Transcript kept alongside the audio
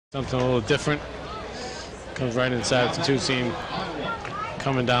Something a little different. Comes right inside the two-seam.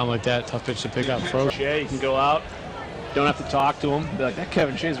 Coming down like that, tough pitch to pick up. Shea, you can go out. Don't have to talk to him. Be like, that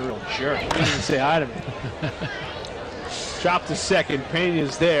Kevin Shea's a real jerk. He didn't even say hi to me. Chop to second.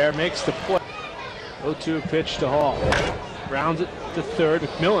 Pena's there. Makes the play. 0-2 pitch to Hall. Rounds it to third.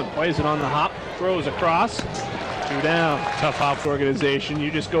 McMillan plays it on the hop. Throws across. 2 down. Tough hop organization.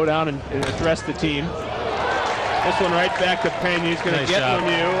 You just go down and address the team. This one right back to Pena. He's going to get from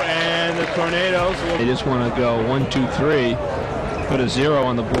you, and the Tornadoes will. They just want to go 1, 2, 3. Put a 0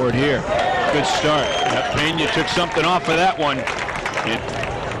 on the board here. Good start. Yep, Pena took something off of that one.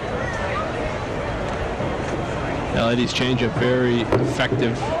 Eddie's changeup very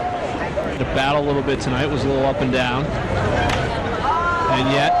effective. The battle a little bit tonight was a little up and down,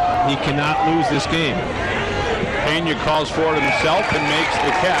 and yet he cannot lose this game. Pena calls for it himself and makes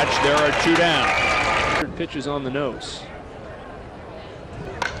the catch. There are 2 down. Pitches on the nose.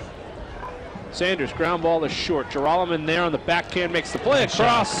 Sanders ground ball is short. Geralman there on the backhand makes the play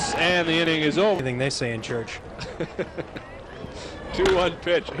across, and the inning is over. Anything they say in church. 2-1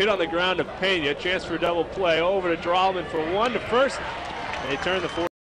 pitch hit on the ground to Pena. Chance for a double play over to Geralman for 1 to first. They turn the 4.